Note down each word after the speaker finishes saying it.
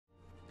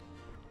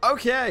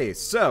Okay,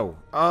 so,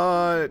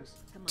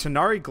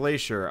 Tanari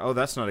Glacier. Oh,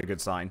 that's not a good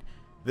sign.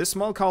 This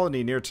small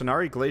colony near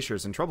Tanari Glacier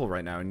is in trouble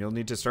right now, and you'll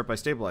need to start by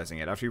stabilizing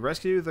it. After you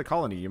rescue the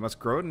colony, you must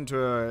grow it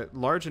into a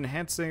large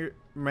enhancing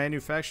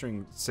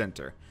manufacturing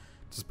center.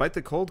 Despite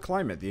the cold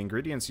climate, the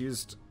ingredients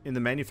used in the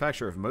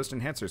manufacture of most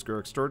enhancers grow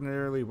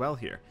extraordinarily well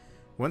here.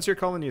 Once your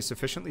colony is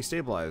sufficiently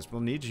stabilized,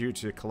 we'll need you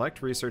to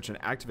collect, research, and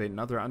activate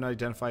another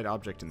unidentified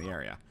object in the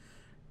area.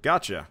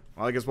 Gotcha.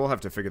 Well, I guess we'll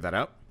have to figure that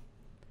out.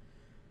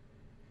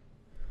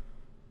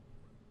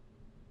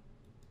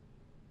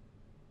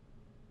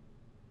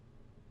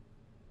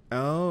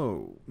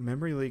 Oh,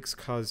 memory leaks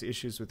cause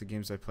issues with the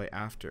games I play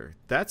after.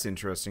 That's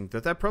interesting.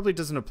 That probably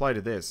doesn't apply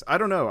to this. I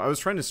don't know. I was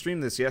trying to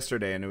stream this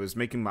yesterday, and it was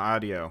making my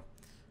audio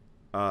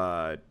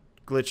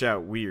glitch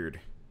out weird.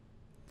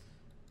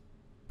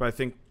 But I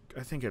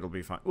think it'll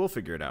be fine. We'll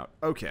figure it out.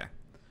 Okay.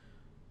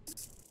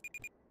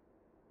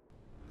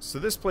 So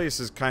this place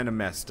is kind of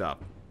messed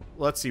up.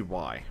 Let's see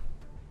why.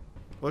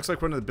 Looks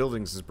like one of the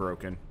buildings is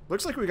broken.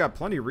 Looks like we got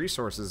plenty of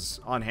resources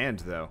on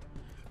hand, though.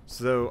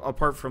 So,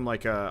 apart from,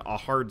 like, a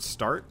hard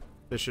start,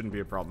 this shouldn't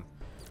be a problem.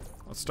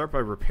 Let's start by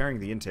repairing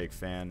the intake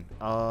fan.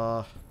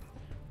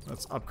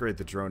 Let's upgrade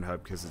the drone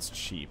hub, because it's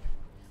cheap.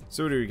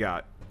 So, what do we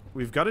got?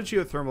 We've got a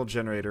geothermal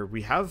generator.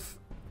 We have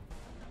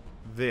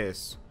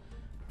this,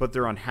 but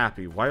they're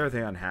unhappy. Why are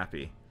they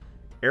unhappy?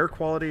 Air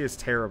quality is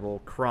terrible.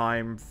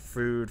 Crime,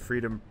 food,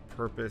 freedom,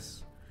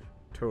 purpose,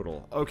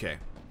 total. Okay.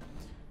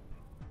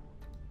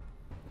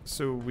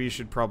 So, we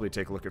should probably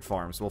take a look at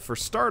farms. Well, for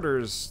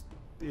starters,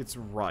 it's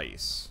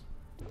rice.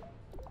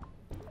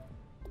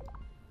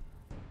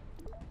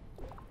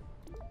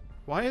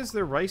 Why is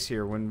there rice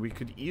here when we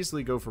could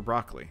easily go for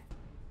broccoli?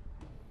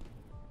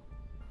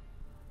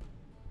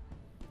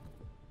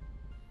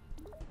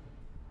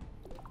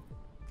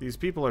 These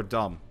people are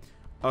dumb.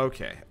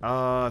 Okay,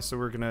 so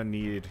we're gonna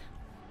need...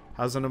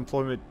 How's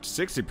unemployment?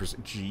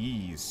 60%.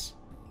 Jeez.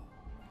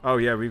 Oh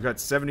yeah, we've got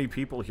 70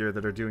 people here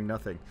that are doing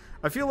nothing.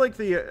 I feel like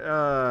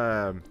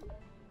the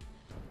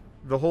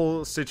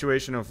whole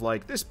situation of,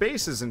 like, this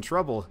base is in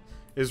trouble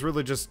is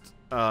really just,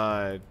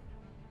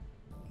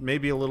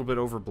 maybe a little bit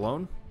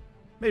overblown.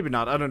 Maybe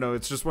not, I don't know.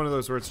 It's just one of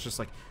those where it's just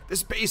like,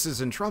 this base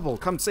is in trouble,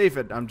 come save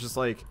it. I'm just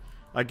like,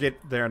 I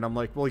get there and I'm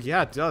like, well,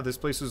 yeah, duh, this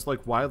place is,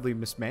 like, wildly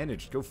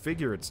mismanaged. Go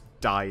figure, it's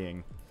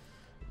dying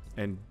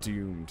and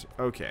doomed.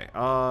 Okay,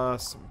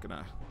 so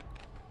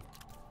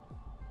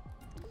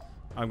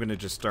I'm gonna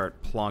just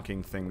start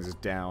plonking things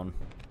down.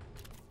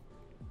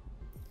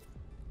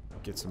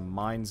 Get some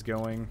mines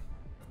going.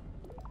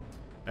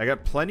 I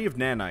got plenty of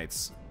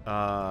nanites,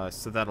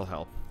 so that'll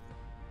help.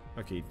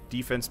 Okay,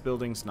 defense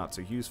buildings, not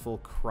so useful.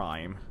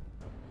 Crime.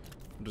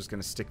 I'm just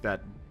gonna stick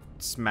that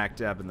smack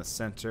dab in the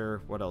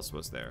center. What else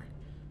was there?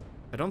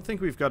 I don't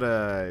think we've got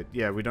a...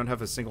 Yeah, we don't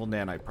have a single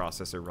nanite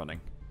processor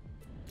running.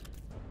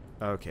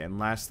 Okay, and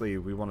lastly,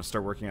 we want to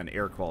start working on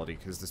air quality,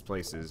 because this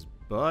place is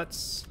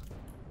butts.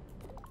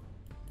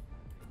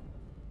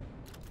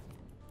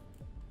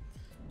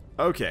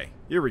 Okay,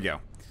 here we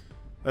go.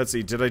 Let's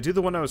see, did I do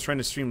the one I was trying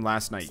to stream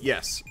last night?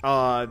 Yes.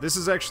 This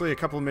is actually a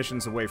couple of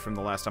missions away from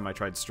the last time I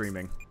tried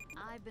streaming.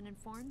 I've been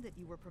informed that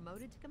you were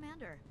promoted to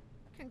commander.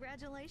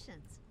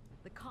 Congratulations.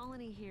 The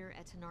colony here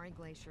at Tanari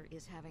Glacier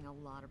is having a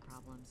lot of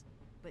problems.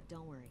 But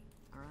don't worry,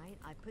 alright?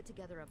 I put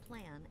together a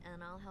plan,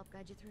 and I'll help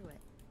guide you through it.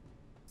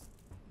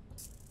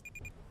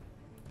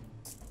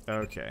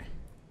 Okay.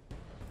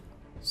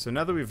 So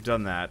now that we've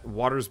done that,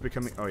 water's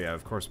becoming... Oh yeah,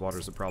 of course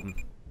water's a problem.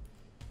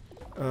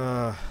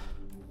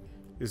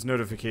 These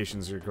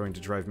notifications are going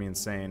to drive me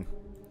insane.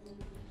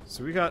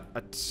 So we got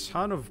a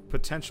ton of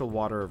potential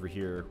water over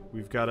here.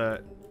 We've got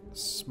a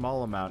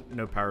small amount,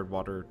 no powered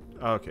water.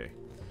 Oh, okay.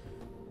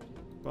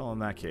 Well, in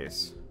that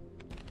case.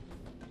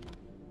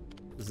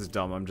 This is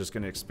dumb. I'm just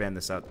going to expand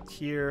this out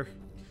here.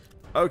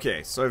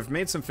 Okay, so I've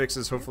made some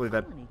fixes. Hopefully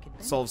that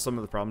solves some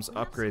of the problems.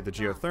 Upgrade the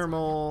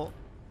geothermal.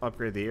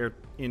 Upgrade the air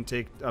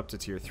intake up to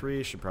tier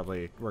 3. Should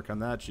probably work on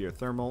that.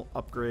 Geothermal.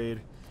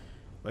 Upgrade.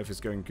 Life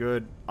is going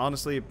good.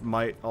 Honestly,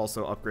 might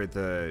also upgrade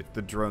the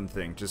drone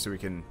thing, just so we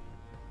can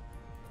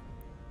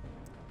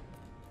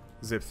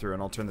zip through,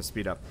 and I'll turn the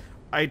speed up.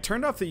 I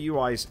turned off the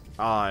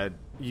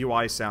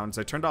UI sounds.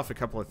 I turned off a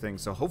couple of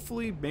things, so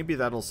hopefully maybe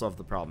that'll solve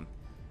the problem.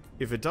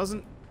 If it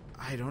doesn't,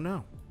 I don't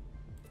know.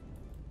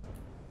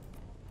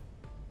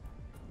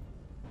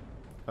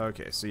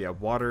 Okay, so yeah,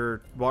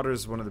 water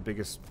is one of the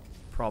biggest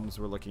problems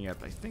we're looking at.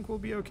 I think we'll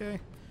be okay.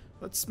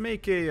 Let's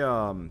make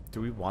a,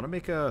 do we want to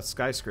make a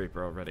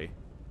skyscraper already?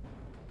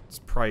 It's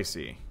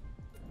pricey.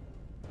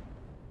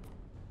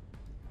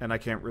 And I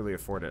can't really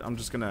afford it. I'm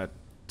just gonna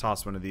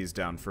toss one of these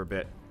down for a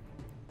bit.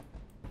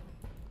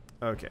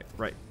 Okay,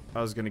 right.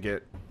 I was gonna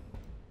get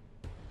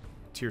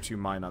tier 2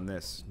 mine on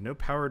this. No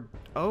powered...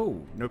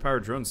 Oh! No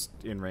powered drones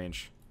in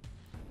range.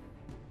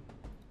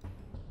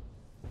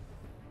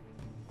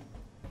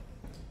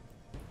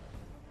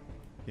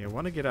 Yeah, I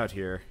want to get out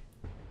here.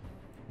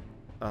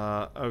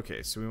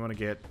 Okay, so we want to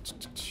get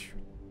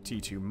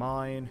T2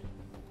 mine.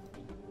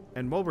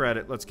 And while we're at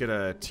it, let's get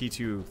a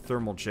T2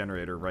 thermal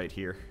generator right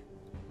here.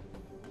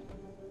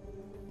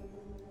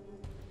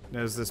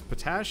 Now, is this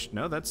potash?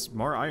 No, that's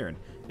more iron.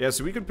 Yeah,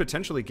 so we could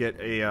potentially get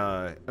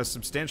a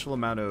substantial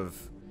amount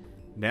of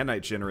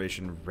nanite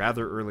generation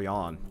rather early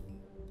on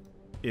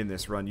in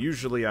this run.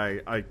 Usually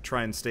I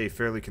try and stay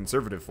fairly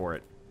conservative for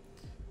it.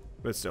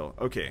 But still,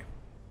 okay.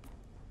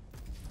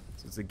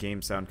 So is the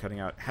game sound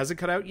cutting out? Has it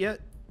cut out yet?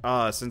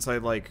 Since I,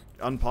 like,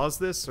 unpaused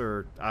this?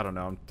 Or, I don't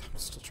know. I'm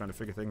still trying to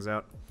figure things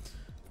out.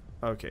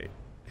 Okay.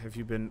 Have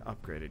you been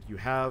upgraded? You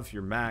have.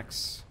 Your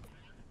max.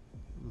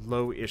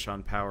 Low-ish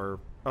on power.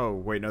 Oh,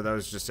 wait, no, that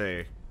was just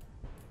a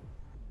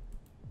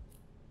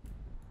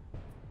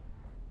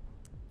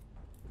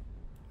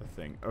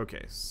thing.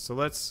 Okay, so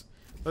let's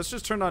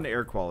just turn on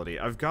air quality.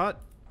 I've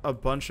got a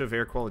bunch of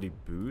air quality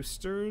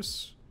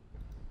boosters.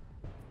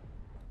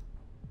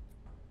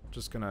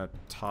 Just gonna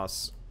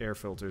toss air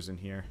filters in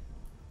here.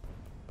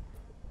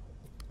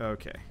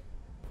 Okay.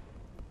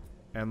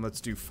 And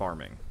let's do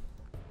farming.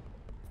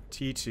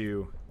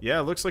 T2. Yeah,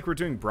 it looks like we're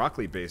doing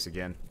broccoli base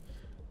again.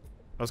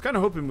 I was kind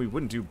of hoping we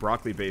wouldn't do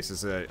broccoli base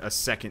as a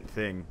second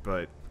thing,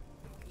 but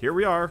here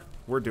we are.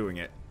 We're doing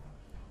it.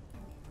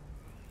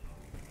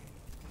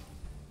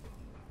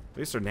 At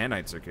least our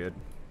nanites are good.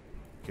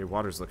 Okay,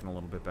 water's looking a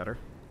little bit better.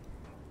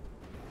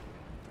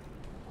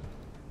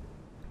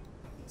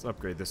 Let's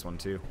upgrade this one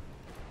too.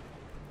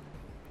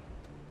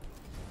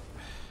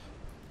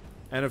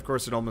 And of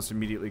course it almost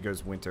immediately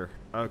goes winter.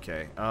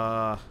 Okay,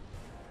 so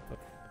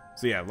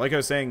yeah, like I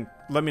was saying,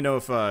 let me know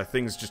if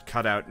things just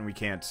cut out and we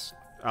can't,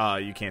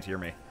 you can't hear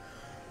me.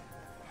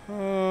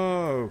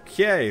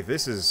 Okay,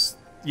 this is...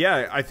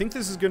 Yeah, I think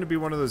this is going to be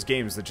one of those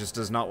games that just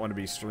does not want to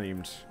be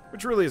streamed.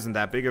 Which really isn't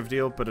that big of a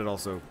deal, but it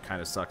also kind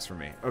of sucks for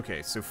me.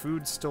 Okay, so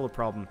food's still a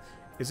problem.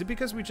 Is it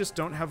because we just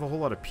don't have a whole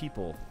lot of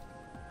people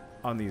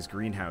on these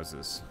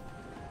greenhouses?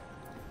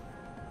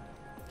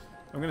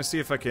 I'm going to see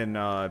if I can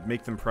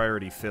make them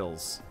priority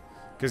fills.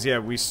 Because, yeah,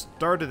 we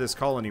started this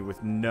colony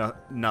with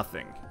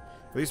nothing.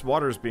 At least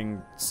water's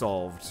being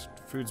solved.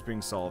 Food's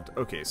being solved.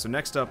 Okay, so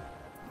next up...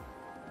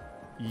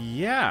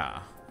 Yeah...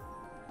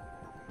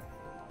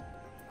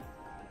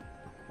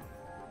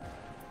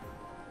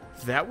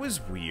 That was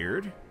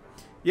weird.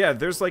 Yeah,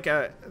 there's like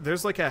a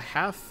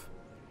half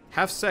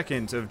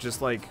second of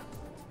just like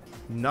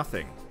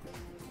nothing.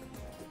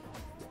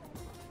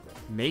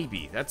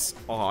 Maybe. That's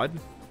odd.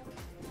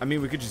 I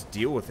mean, we could just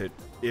deal with it.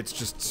 It's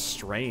just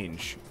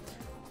strange.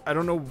 I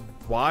don't know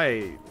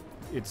why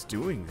it's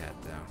doing that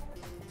though.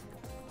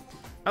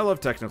 I love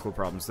technical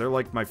problems. They're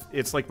like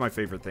it's like my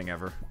favorite thing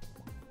ever.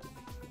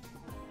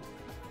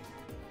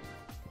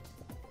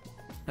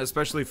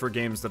 Especially for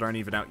games that aren't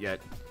even out yet.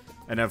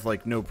 And have,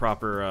 like, no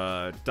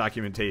proper,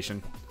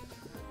 documentation.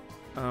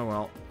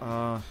 Oh,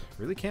 well,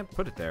 really can't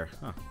put it there.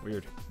 Huh,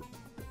 weird.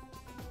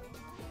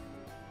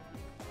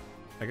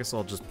 I guess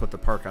I'll just put the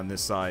park on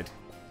this side.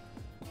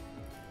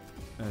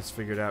 That's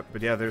figured out.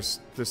 But yeah, there's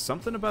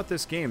something about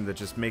this game that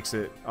just makes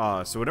it,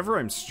 so whenever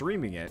I'm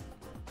streaming it,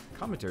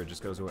 commentary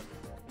just goes away.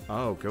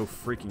 Oh, go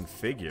freaking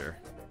figure.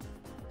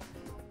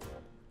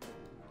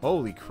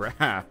 Holy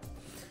crap.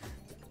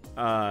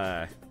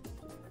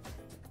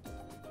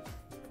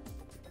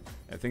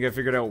 I think I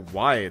figured out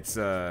why it's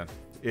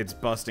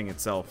busting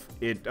itself.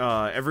 It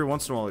every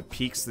once in a while it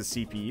peaks the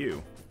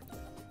CPU.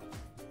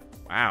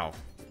 Wow.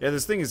 Yeah,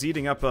 this thing is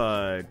eating up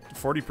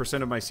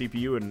 40% of my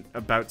CPU and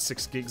about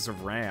 6 gigs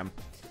of RAM.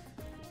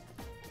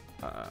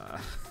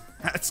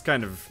 That's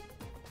kind of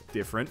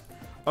different.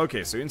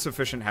 Okay, so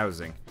insufficient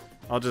housing.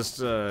 I'll just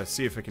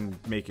see if I can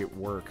make it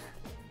work.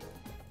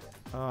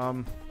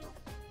 See,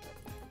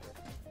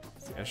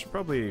 I should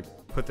probably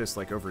put this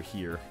like over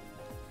here.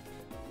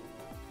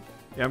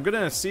 Yeah, I'm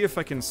gonna see if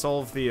I can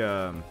solve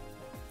the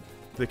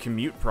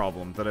commute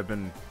problem that I've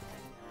been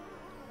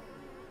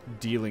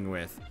dealing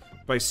with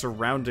by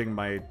surrounding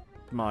my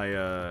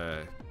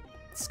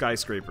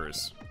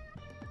skyscrapers.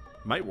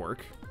 Might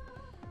work.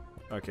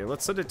 Okay,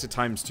 let's set it to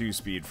 ×2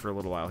 speed for a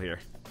little while here.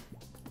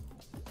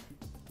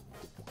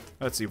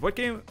 Let's see, what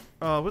game,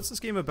 what's this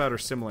game about or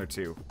similar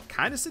to?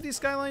 Kinda City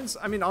Skylines?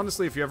 I mean,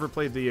 honestly, if you ever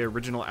played the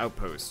original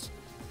Outpost,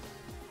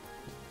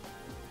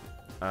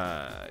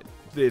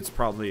 it's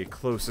probably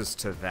closest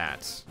to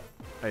that,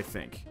 I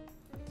think.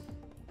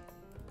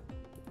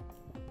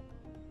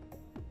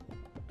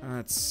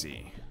 Let's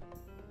see.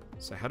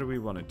 So how do we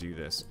want to do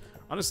this?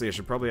 Honestly, I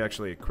should probably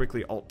actually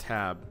quickly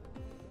Alt-Tab.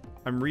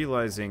 I'm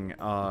realizing,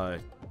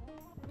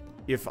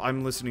 if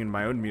I'm listening to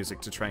my own music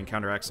to try and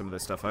counteract some of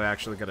this stuff, I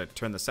actually gotta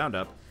turn the sound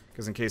up,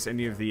 because in case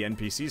any of the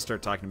NPCs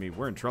start talking to me,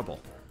 we're in trouble.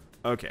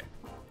 Okay.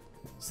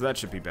 So that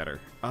should be better.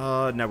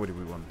 Now what do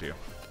we want to do?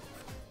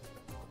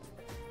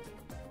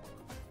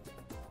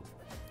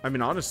 I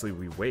mean, honestly,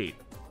 we wait.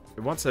 It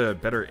wants a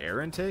better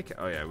air intake?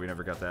 Oh yeah, we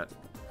never got that.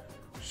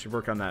 Should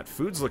work on that.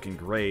 Food's looking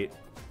great.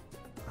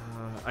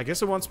 I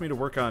guess it wants me to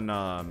work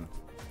on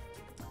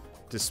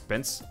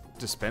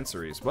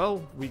dispensaries.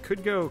 Well, we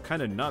could go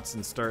kind of nuts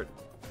and start...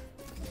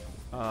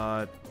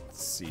 let's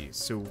see.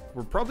 So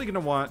we're probably going to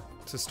want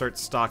to start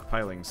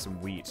stockpiling some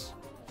wheat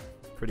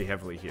pretty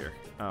heavily here.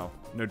 Oh,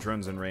 no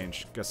drones in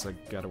range. Guess I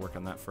got to work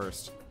on that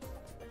first.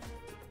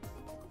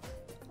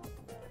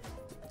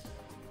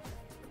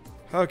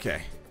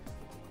 Okay.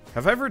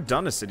 Have I ever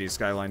done a City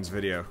Skylines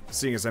video,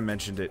 seeing as I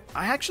mentioned it?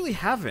 I actually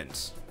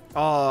haven't.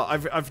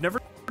 I've never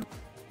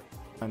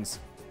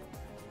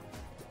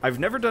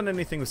done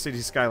anything with City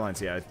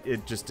Skylines yet.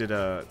 It just did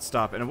a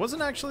stop, and it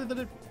wasn't actually that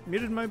it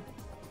muted my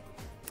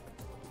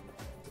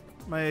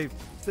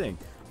thing.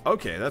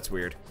 Okay, that's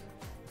weird.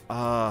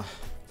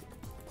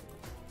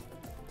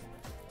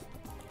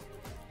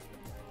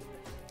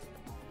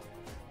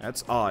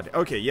 That's odd.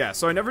 Okay, yeah,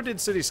 so I never did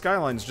City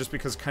Skylines just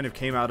because it kind of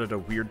came out at a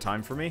weird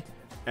time for me,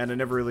 and I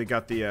never really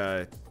got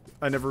the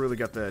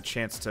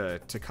chance to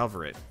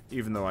cover it,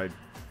 even though I,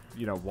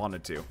 you know,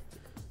 wanted to.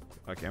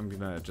 Okay, I'm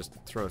gonna just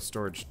throw a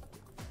storage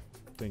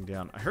thing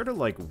down. I heard a,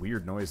 like,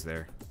 weird noise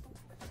there.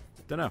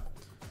 Dunno.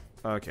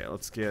 Okay,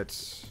 let's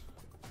get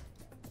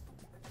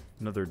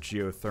another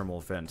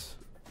geothermal vent.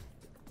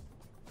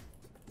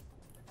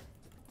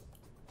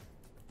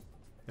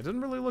 It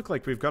doesn't really look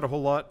like we've got a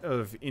whole lot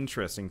of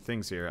interesting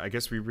things here. I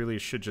guess we really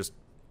should just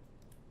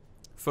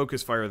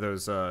focus fire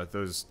those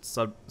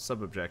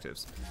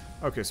sub-objectives.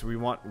 Okay, so we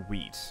want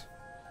wheat.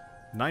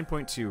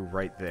 9.2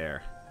 right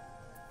there.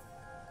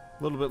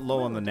 A little bit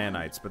low on the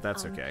nanites, but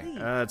that's okay.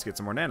 Let's get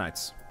some more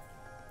nanites.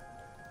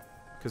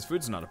 Because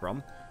food's not a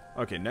problem.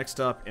 Okay, next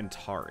up,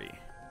 Intari.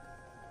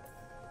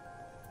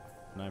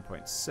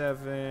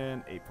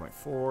 9.7,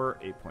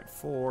 8.4,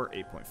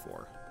 8.4,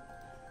 8.4.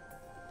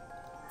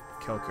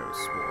 Kelko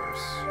spores.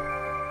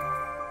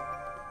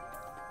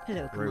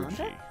 Hello,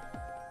 Commander.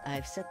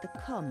 I've set the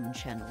comm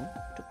channel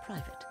to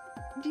private.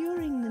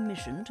 During the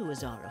mission to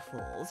Azara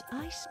Falls,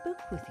 I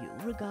spoke with you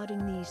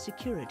regarding the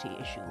security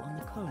issue on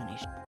the colony.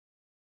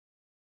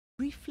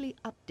 Briefly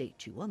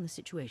update you on the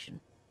situation.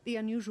 The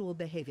unusual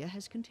behavior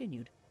has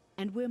continued,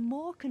 and we're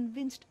more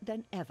convinced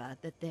than ever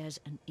that there's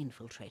an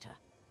infiltrator.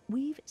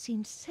 We've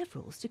seen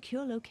several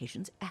secure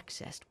locations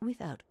accessed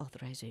without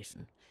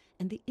authorization,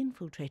 and the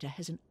infiltrator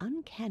has an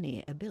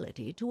uncanny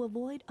ability to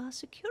avoid our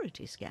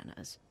security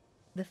scanners.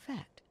 The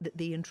fact that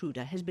the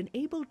intruder has been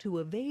able to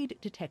evade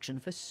detection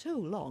for so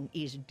long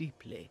is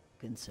deeply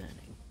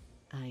concerning.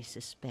 I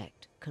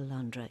suspect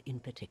Calandra in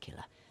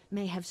particular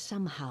may have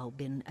somehow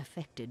been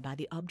affected by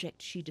the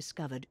object she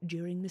discovered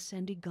during the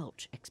Sandy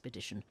Gulch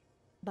expedition.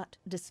 But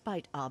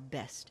despite our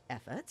best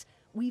efforts,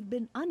 we've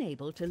been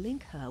unable to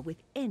link her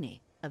with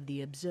any of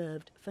the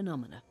observed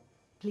phenomena.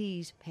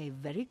 Please pay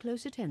very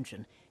close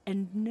attention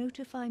and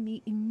notify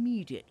me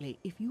immediately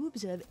if you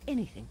observe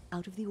anything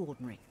out of the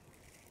ordinary.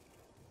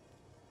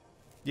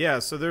 Yeah,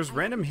 so there's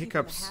random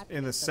hiccups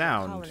in the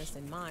sound.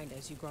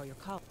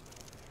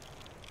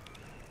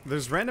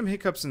 There's random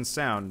hiccups in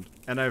sound,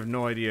 and I have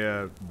no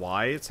idea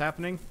why it's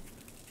happening.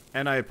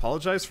 And I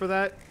apologize for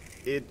that.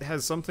 It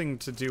has something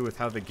to do with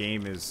how the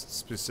game is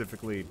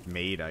specifically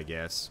made, I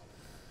guess.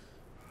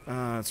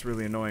 It's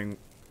really annoying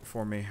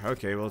for me.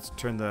 Okay, well, let's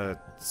turn the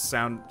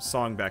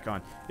song back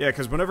on. Yeah,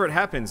 because whenever it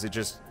happens, it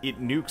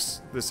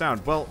nukes the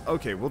sound. Well,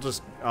 okay, we'll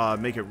just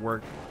make it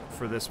work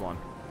for this one.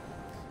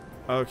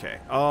 Okay,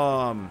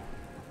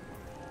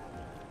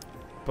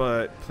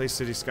 but play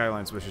City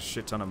Skylines with a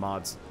shit ton of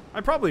mods.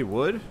 I probably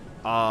would,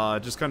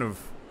 just kind of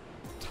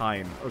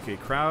time. Okay,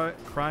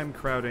 crime,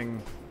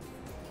 crowding,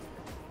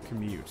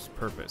 commute,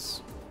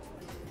 purpose.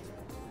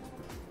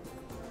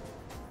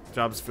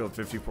 Jobs filled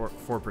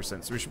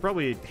 54%, so we should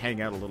probably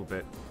hang out a little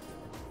bit.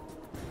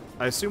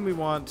 I assume we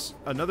want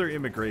another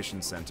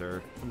immigration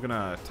center. I'm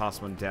gonna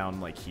toss one down,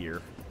 like,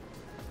 here.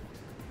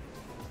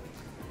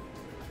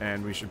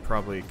 And we should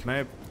probably... Can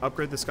I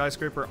upgrade the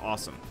skyscraper?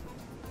 Awesome.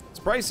 It's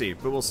pricey,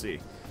 but we'll see.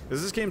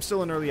 Is this game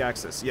still in early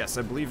access? Yes,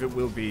 I believe it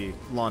will be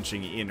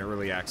launching in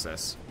early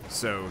access.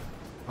 So,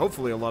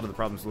 hopefully a lot of the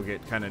problems will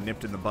get kind of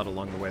nipped in the bud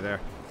along the way there.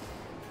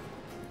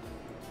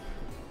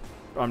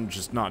 I'm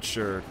just not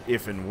sure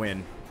if and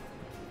when.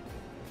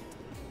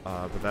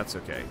 But that's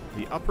okay.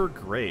 The upper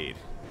grade.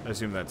 I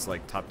assume that's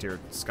like top tier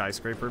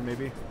skyscraper,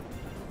 maybe?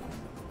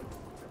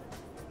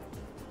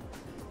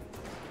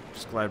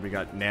 Just glad we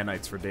got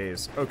nanites for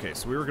days. Okay,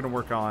 so we were gonna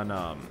work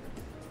on,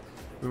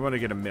 we want to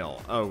get a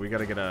mill. Oh, we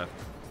gotta get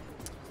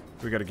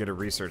a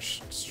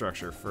research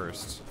structure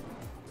first.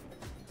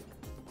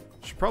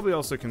 Should probably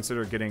also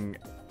consider getting,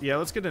 yeah,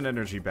 let's get an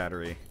energy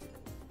battery.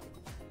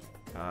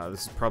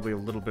 This is probably a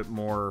little bit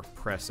more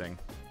pressing.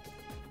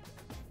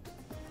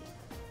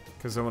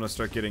 Because I want to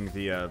start getting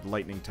the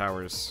lightning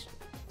towers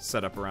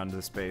set up around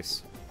this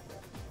base.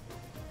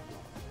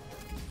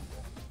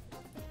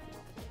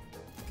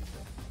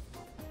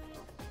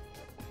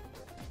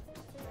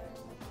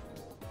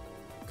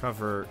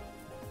 Cover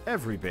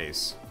every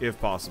base, if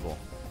possible.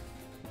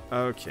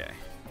 Okay.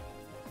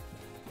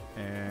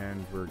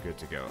 And we're good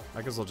to go.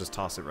 I guess I'll just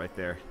toss it right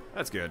there.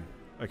 That's good.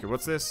 Okay,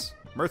 what's this?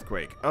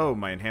 Earthquake. Oh,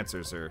 my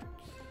enhancers are...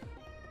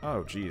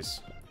 Oh, jeez.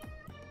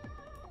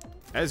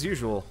 As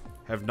usual,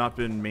 have not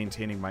been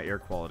maintaining my air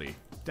quality.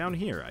 Down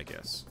here, I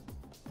guess.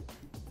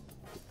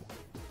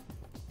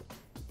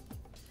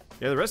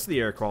 Yeah, the rest of the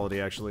air quality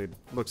actually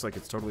looks like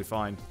it's totally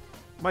fine.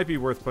 Might be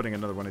worth putting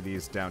another one of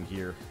these down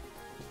here.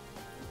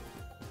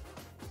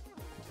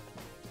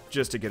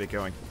 Just to get it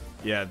going.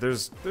 Yeah,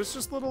 there's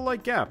just little,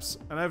 like, gaps,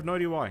 and I have no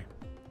idea why.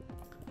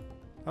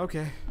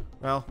 Okay,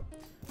 well,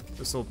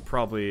 this will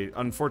probably,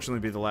 unfortunately,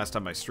 be the last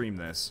time I stream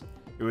this.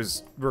 It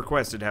was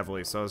requested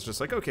heavily, so I was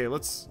just like, okay,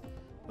 let's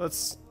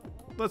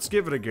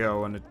give it a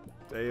go, and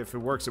if it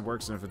works, it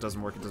works, and if it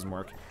doesn't work, it doesn't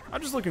work.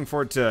 I'm just looking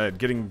forward to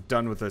getting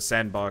done with the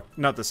sandbox,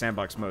 not the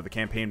sandbox mode, the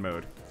campaign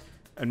mode,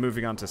 and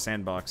moving on to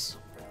sandbox,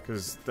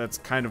 because that's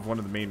kind of one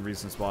of the main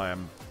reasons why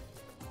I'm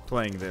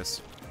playing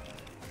this.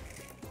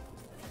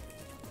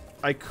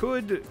 I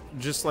could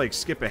just, like,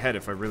 skip ahead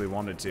if I really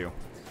wanted to.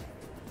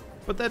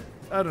 But that,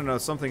 I don't know,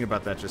 something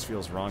about that just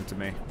feels wrong to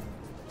me.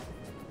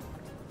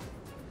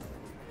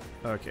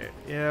 Okay,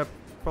 yeah,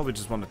 probably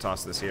just want to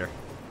toss this here.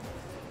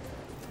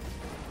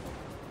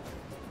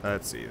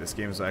 Let's see, this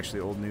game is actually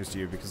old news to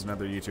you because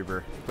another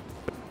YouTuber...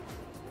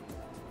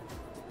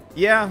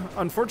 Yeah,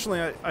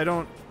 unfortunately, I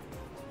don't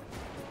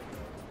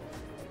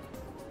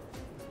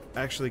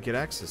actually get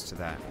access to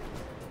that.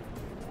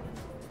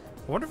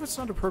 I wonder if it's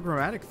not a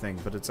programmatic thing,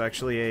 but it's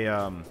actually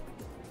a,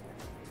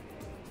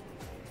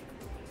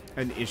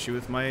 an issue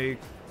with my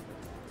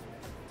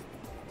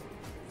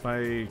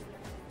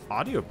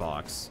audio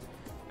box.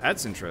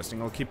 That's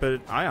interesting. I'll keep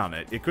an eye on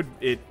it.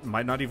 It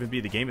might not even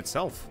be the game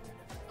itself.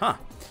 Huh.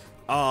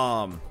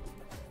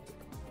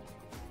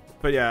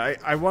 But yeah,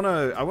 I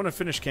wanna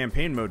finish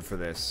campaign mode for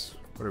this.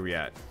 What are we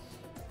at?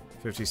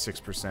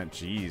 56%.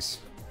 Jeez.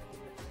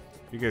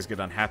 You guys get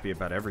unhappy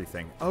about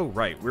everything. Oh,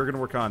 right. We're gonna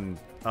work on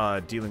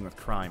dealing with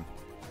crime.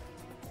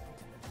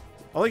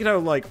 I like how,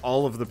 like,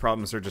 all of the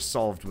problems are just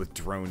solved with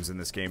drones in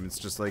this game. It's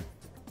just like...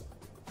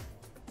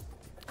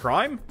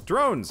 Crime?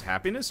 Drones.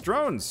 Happiness?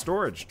 Drones.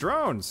 Storage?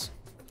 Drones.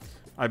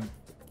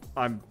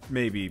 I'm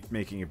maybe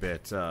making a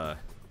bit,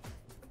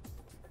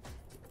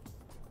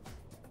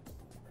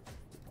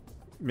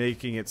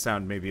 making it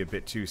sound maybe a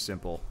bit too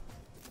simple.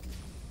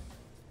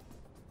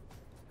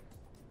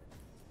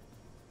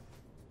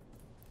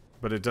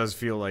 But it does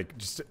feel like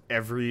just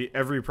every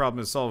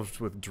problem is solved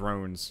with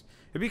drones.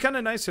 It'd be kind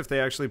of nice if they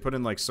actually put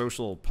in, like,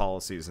 social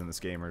policies in this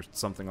game or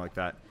something like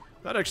that.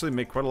 That'd actually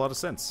make quite a lot of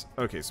sense.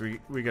 Okay, so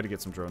we got to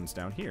get some drones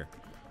down here.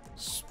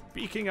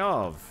 Speaking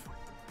of...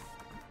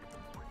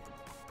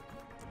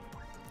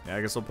 Yeah,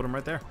 I guess I'll put them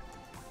right there.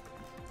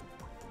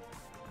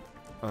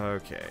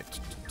 Okay.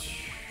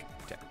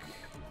 Tech.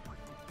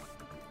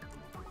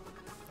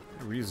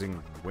 We're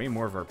using way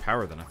more of our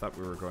power than I thought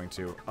we were going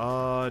to.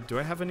 Do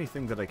I have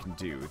anything that I can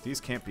do?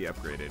 These can't be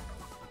upgraded.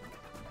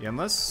 Yeah,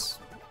 unless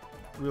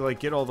we,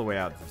 like, get all the way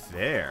out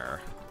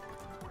there.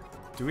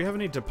 Do we have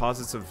any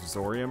deposits of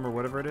Zorium or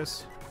whatever it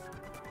is?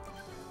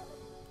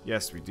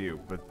 Yes, we do,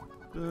 but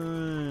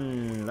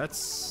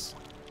that's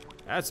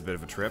a bit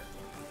of a trip.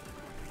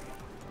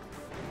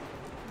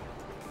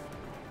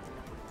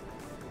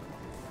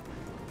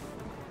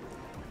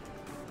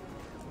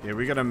 Yeah,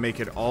 we gotta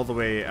make it all the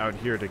way out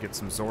here to get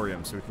some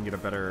Zorium so we can get a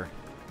better...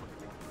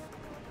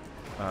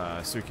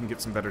 so we can get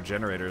some better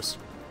generators.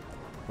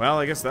 Well,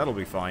 I guess that'll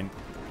be fine.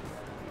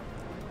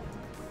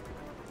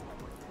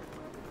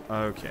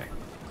 Okay.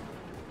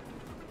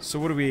 So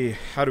what do we...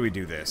 How do we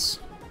do this?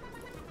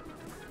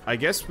 I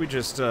guess we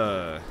just,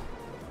 I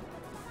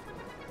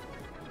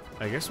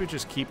guess we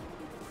just keep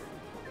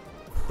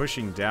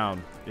pushing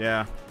down.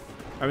 Yeah.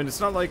 I mean, it's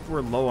not like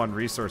we're low on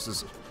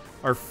resources.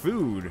 Our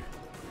food...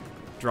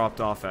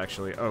 dropped off,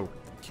 actually. Oh,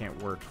 can't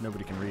work.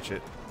 Nobody can reach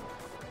it.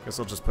 Guess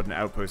I'll just put an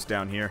outpost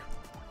down here.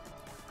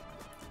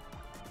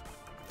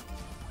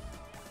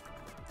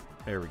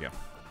 There we go.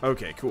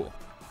 Okay, cool.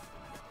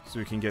 So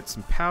we can get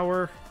some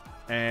power,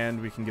 and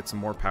we can get some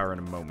more power in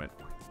a moment.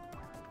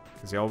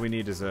 Because all we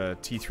need is a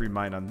T3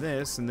 mine on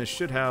this, and this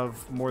should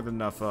have more than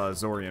enough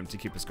Zorium to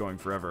keep us going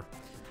forever.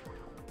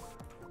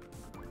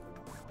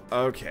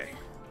 Okay.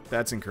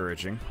 That's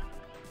encouraging.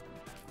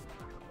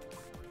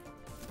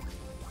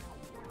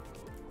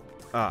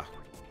 Ah,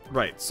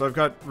 right. So I've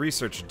got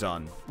research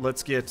done.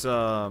 Let's get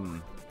a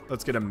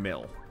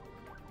mill.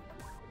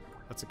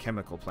 That's a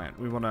chemical plant.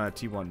 We want a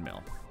T1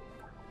 mill.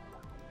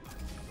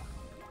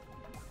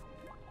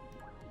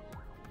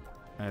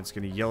 And it's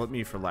going to yell at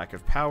me for lack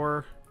of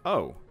power.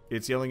 Oh,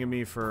 it's yelling at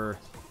me for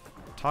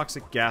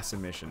toxic gas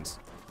emissions.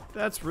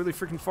 That's really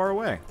freaking far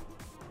away.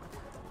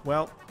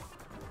 Well,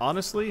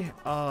 honestly,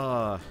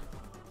 I'm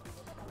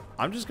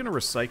just going to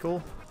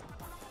recycle.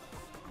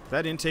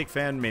 That intake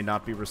fan may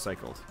not be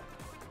recycled.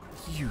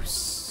 You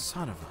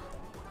son of a...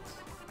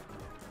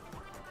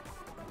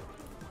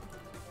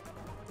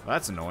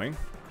 That's annoying.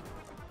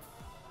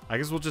 I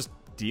guess we'll just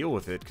deal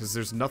with it, because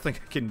there's nothing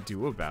I can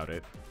do about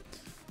it.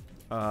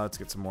 Let's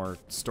get some more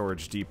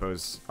storage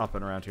depots up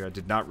and around here. I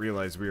did not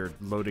realize we were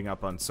loading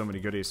up on so many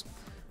goodies.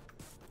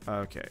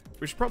 Okay.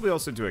 We should probably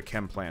also do a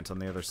chem plant on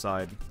the other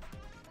side.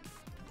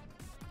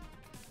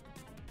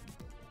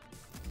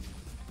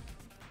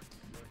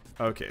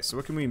 Okay, so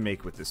what can we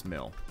make with this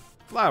mill?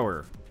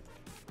 Flour!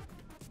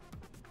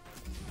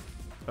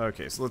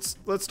 Okay, so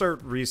let's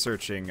start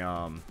researching.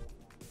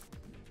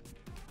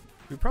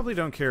 We probably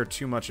don't care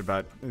too much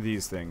about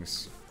these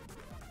things.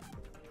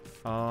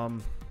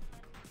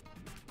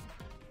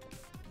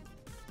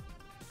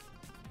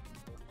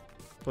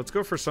 Let's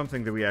go for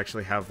something that we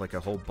actually have, like, a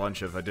whole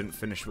bunch of. I didn't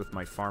finish with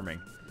my farming.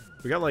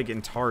 We got, like,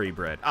 Intari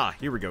bread. Ah,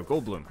 here we go.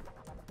 Gold bloom.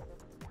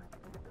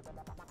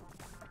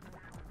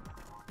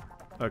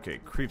 Okay,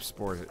 creep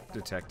spore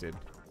detected.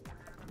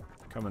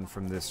 Coming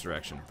from this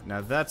direction.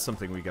 Now, that's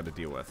something we got to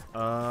deal with.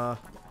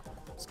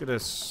 Let's get a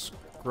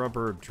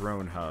scrubber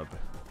drone hub.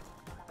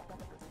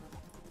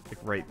 Like,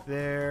 right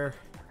there.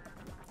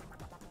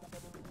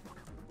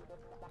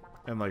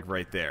 And, like,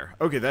 right there.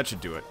 Okay, that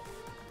should do it.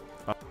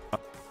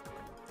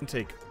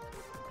 Intake.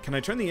 Can I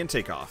turn the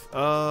intake off?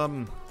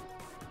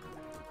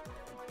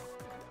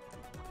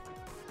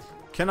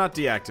 Cannot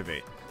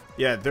deactivate.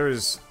 Yeah,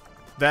 there's...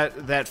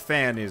 That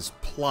fan is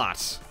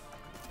plot.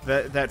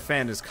 That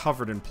fan is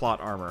covered in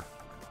plot armor.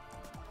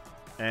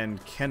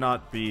 And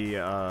cannot be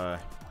harmed,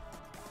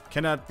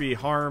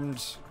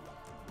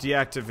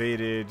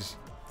 deactivated,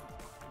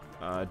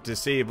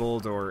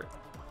 disabled, or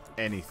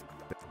anything.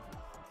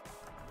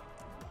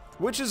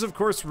 Which is, of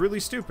course, really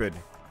stupid.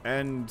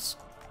 And...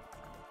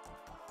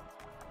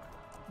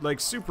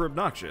 like, super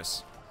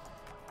obnoxious.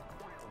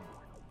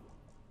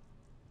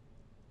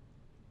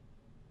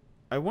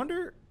 I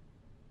wonder...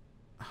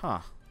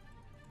 Huh.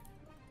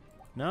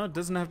 No, it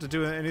doesn't have to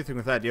do anything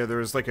with that. Yeah, there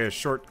was like a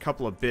short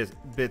couple of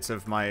bits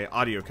of my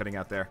audio cutting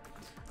out there.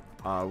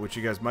 Which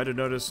you guys might have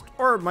noticed,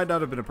 or it might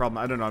not have been a problem.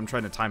 I don't know, I'm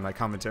trying to time my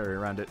commentary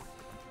around it.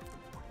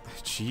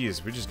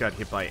 Jeez, we just got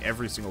hit by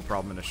every single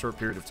problem in a short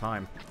period of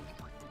time.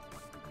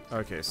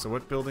 Okay, so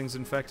what building's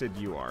infected?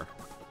 You are.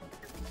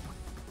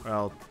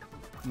 Well,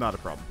 not a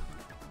problem.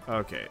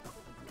 Okay,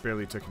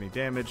 barely took any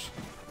damage.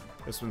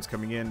 This one's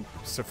coming in.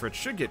 Sifrit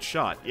should get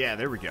shot. Yeah,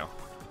 there we go.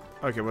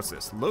 Okay, what's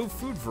this? Low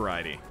food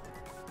variety.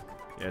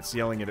 Yeah, it's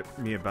yelling at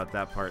me about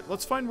that part.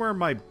 Let's find where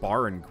my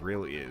bar and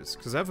grill is,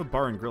 because I have a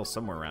bar and grill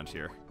somewhere around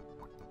here.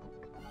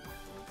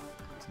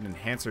 It's an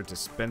enhancer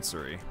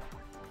dispensary.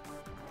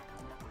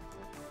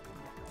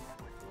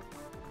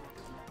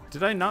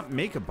 Did I not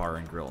make a bar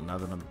and grill now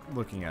that I'm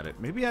looking at it?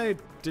 Maybe I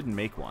didn't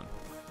make one.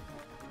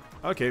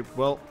 Okay,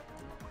 well,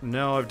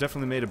 no, I've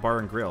definitely made a bar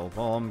and grill.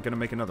 Well, I'm gonna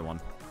make another one.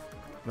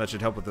 That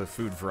should help with the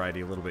food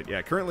variety a little bit.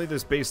 Yeah, currently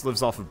this base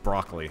lives off of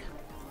broccoli.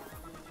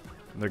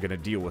 They're gonna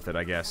deal with it,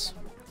 I guess.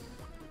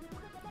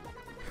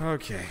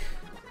 Okay.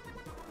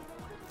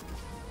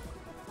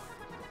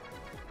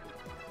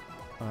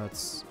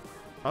 Let's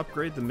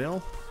upgrade the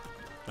mill.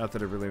 Not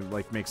that it really,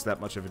 like, makes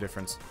that much of a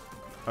difference.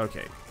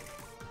 Okay.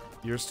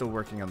 You're still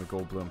working on the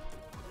gold bloom.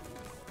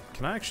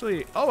 Can I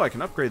actually... Oh, I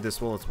can upgrade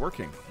this while it's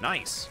working.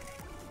 Nice.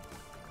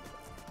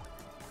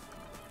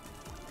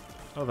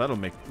 Oh, that'll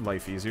make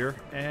life easier.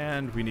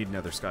 And we need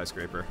another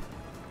skyscraper.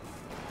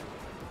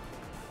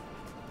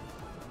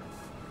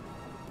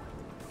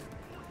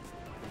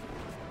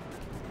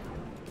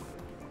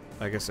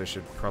 I guess I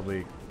should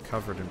probably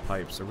cover it in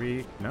pipes. Are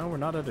we... No, we're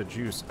not out of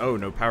juice. Oh,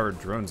 no powered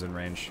drones in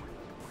range.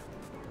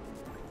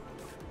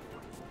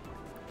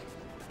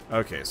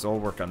 Okay, so I'll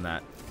work on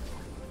that.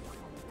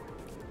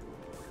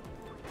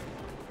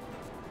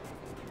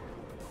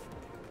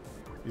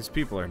 These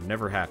people are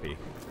never happy.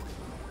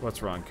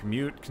 What's wrong?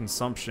 Commute,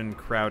 consumption,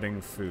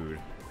 crowding, food.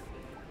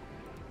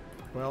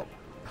 Well,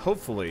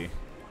 hopefully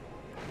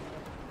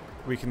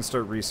we can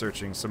start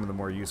researching some of the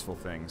more useful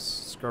things.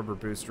 Scrubber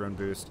boost, drone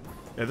boost.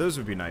 Yeah, those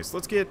would be nice.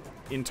 Let's get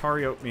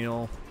Intari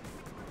oatmeal,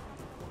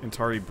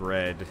 Intari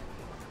bread.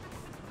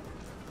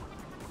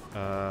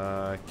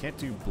 Can't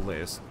do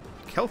bliss.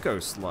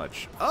 Kelko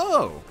sludge.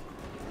 Oh!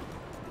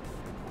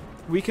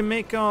 We can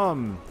make,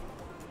 I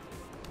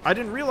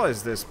didn't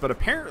realize this, but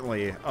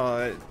apparently,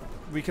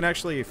 we can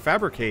actually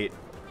fabricate,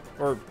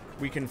 or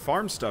we can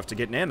farm stuff to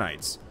get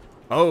nanites.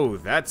 Oh,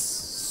 that's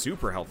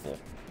super helpful.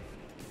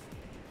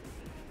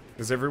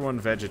 Is everyone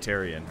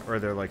vegetarian? Or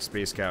they're like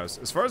space cows?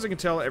 As far as I can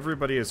tell,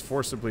 everybody is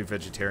forcibly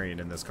vegetarian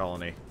in this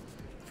colony.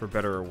 For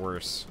better or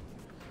worse.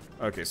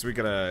 Okay, so we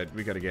gotta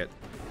get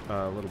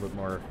a little bit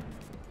more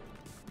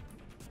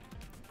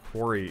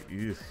quarry.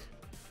 Ugh.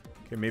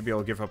 Okay, maybe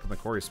I'll give up on the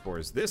quarry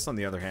spores. This, on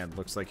the other hand,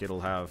 looks like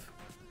it'll have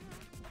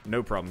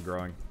no problem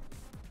growing.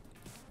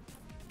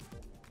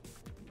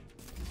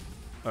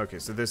 Okay,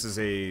 so this is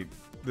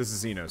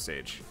Xeno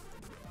Sage.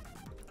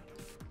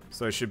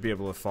 So I should be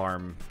able to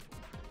farm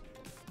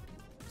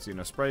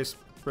Xeno Spice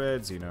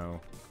Bread, Xeno.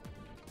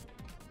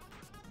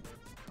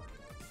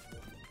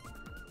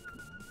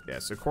 Yeah,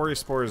 so quarry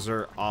spores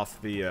are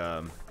off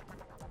the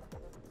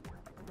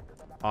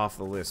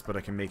list, but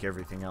I can make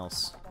everything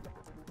else.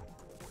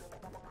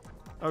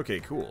 Okay,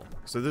 cool.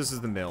 So this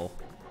is the mill.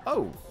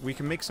 Oh, we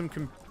can make some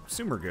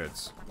consumer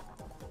goods.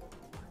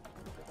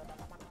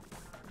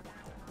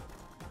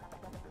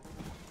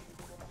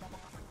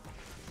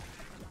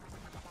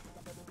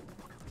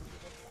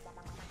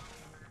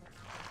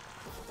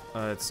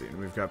 Let's see,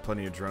 we've got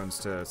plenty of drones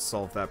to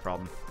solve that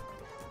problem.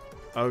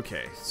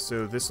 Okay,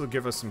 so this will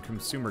give us some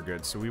consumer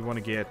goods, so we want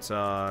to get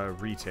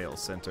retail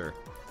center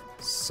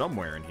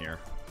somewhere in here.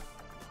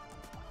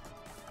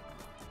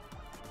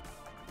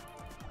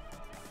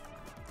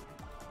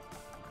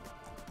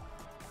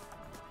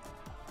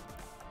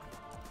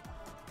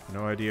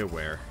 No idea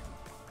where.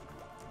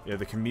 Yeah,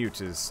 the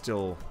commute is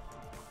still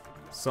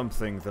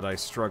something that I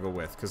struggle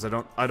with, because I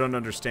don't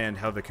understand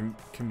how the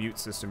commute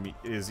system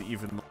is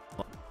even.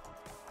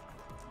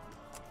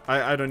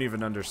 I don't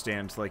even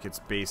understand like its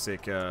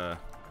basic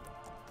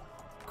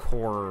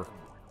core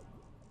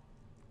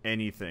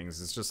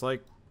anythings. It's just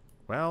like,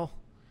 well,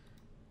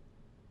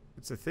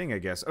 it's a thing, I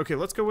guess. Okay,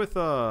 let's go with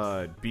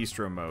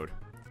bistro mode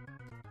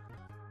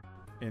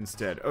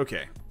instead.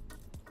 Okay.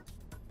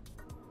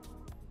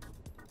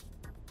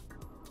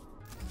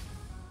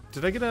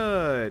 Did I get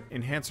a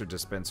enhancer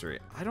dispensary?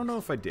 I don't know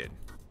if I did.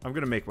 I'm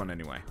gonna make one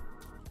anyway.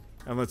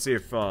 And let's see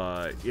if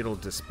it'll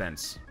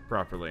dispense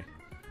properly.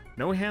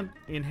 No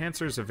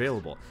enhancers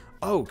available.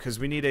 Oh, because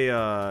we need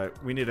a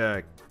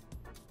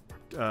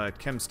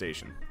chem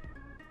station.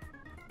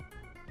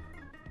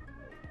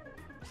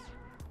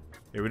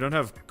 Yeah, we don't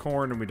have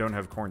corn and we don't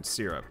have corn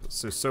syrup,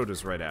 so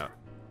soda's right out.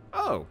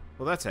 Oh,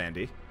 well that's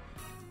handy.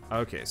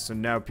 Okay, so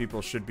now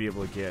people should be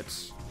able to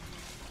get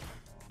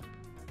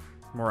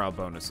morale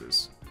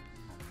bonuses.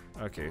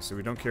 Okay, so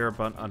we don't care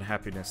about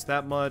unhappiness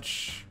that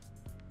much.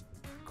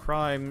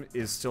 Crime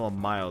is still a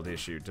mild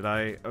issue. Did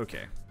I?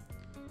 Okay.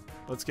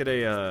 Let's get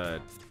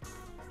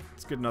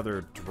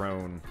another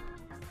drone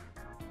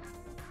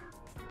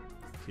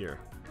here.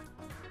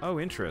 Oh,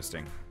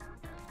 interesting.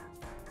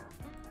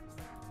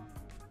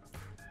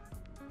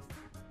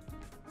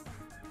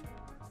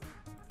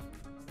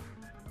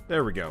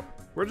 There we go.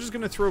 We're just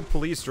gonna throw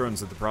police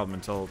drones at the problem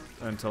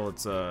until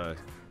it's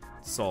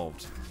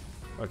solved.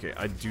 Okay,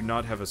 I do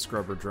not have a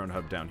scrubber drone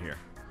hub down here.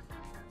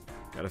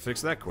 Gotta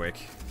fix that quick.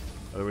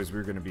 Otherwise,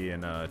 we're gonna be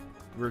in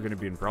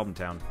problem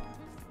town.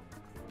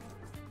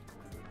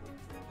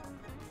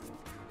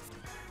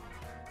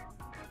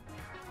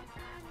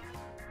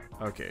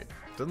 Okay,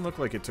 doesn't look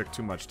like it took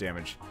too much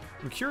damage.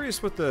 I'm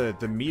curious what the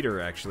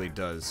meter actually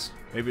does.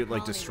 Maybe it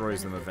like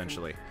destroys them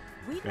eventually.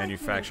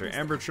 Manufacture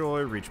amber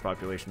joy, reach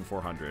population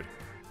 400.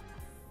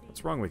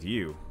 What's wrong with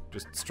you?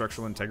 Just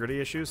structural integrity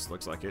issues?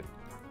 Looks like it.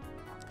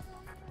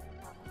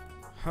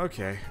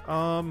 Okay,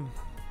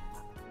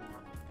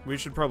 we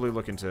should probably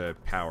look into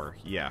power.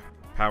 Yeah,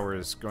 power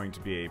is going to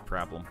be a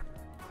problem.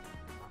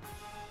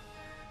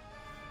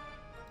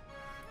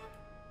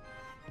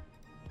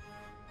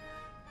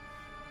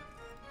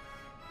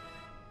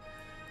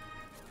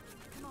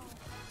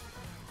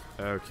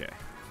 Okay,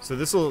 so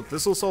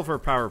this'll solve our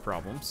power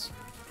problems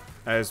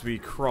as we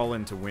crawl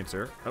into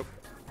winter. Oh,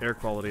 air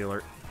quality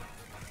alert.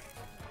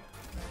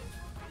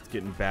 It's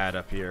getting bad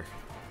up here.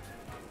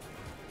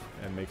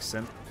 That makes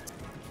sense.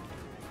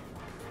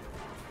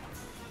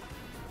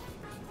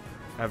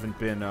 Haven't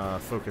been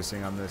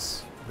focusing on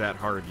this that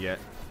hard yet.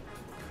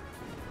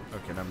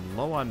 Okay, and I'm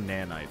low on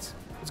nanites.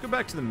 Let's go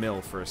back to the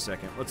mill for a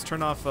second. Let's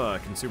turn off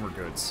consumer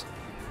goods,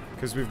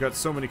 because we've got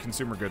so many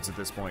consumer goods at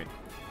this point.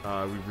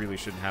 We really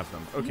shouldn't have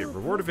them. Okay,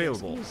 reward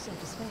available.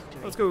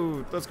 Let's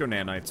go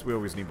nanites. We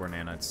always need more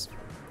nanites.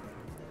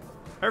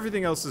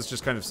 Everything else is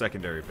just kind of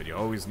secondary, but you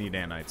always need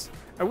nanites.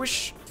 I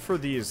wish for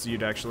these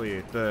you'd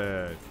actually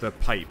the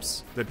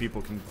pipes that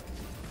people can.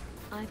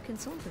 I've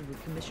consulted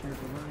with Commissioner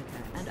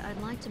Veronica, and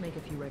I'd like to make a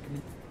few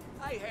recommendations.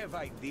 I have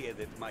idea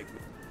that might.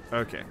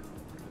 Okay,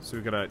 so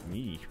we gotta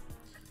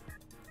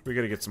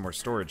get some more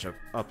storage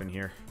up in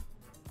here.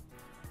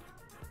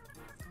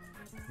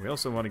 We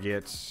also want to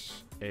get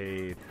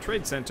a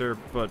trade center,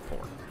 but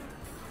poor.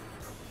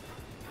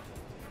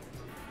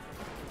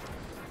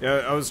 Yeah,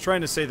 I was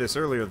trying to say this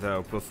earlier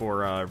though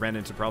before I ran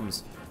into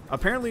problems.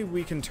 Apparently,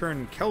 we can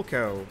turn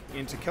Kelco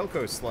into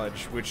Kelco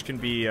sludge, which can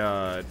be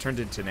turned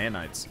into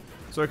nanites.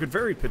 So I could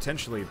very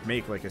potentially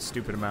make like a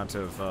stupid amount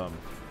of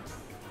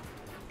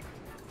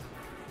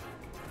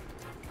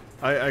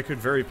I could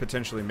very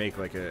potentially make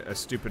like a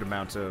stupid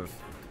amount of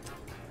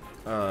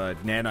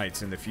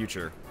nanites in the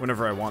future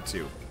whenever I want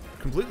to,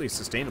 completely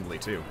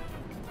sustainably too.